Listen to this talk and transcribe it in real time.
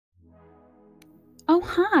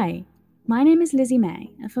hi! My name is Lizzie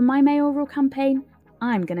May, and for my mayoral campaign,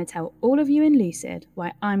 I'm going to tell all of you in Lucid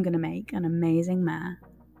why I'm going to make an amazing mayor.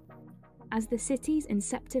 As the city's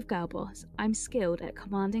inceptive girl boss, I'm skilled at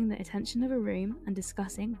commanding the attention of a room and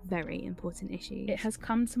discussing very important issues. It has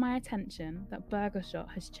come to my attention that Burger Shot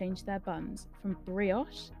has changed their buns from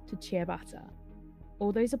brioche to ciabatta.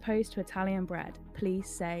 All those opposed to Italian bread, please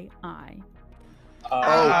say aye.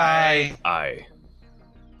 Aye. Aye.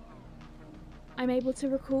 I'm able to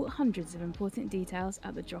recall hundreds of important details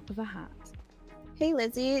at the drop of a hat. Hey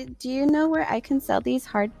Lizzie, do you know where I can sell these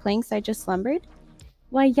hard planks I just lumbered?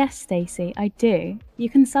 Why yes, Stacey, I do. You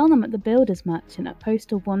can sell them at the Builder's Merchant at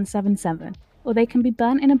Postal 177, or they can be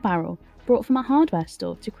burnt in a barrel, brought from a hardware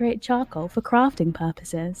store to create charcoal for crafting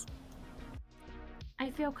purposes. I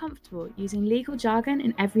feel comfortable using legal jargon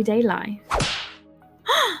in everyday life.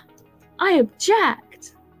 I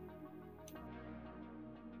object!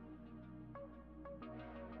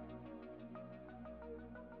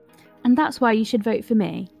 And that's why you should vote for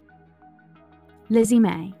me, Lizzie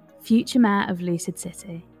May, future mayor of Lucid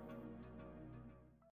City.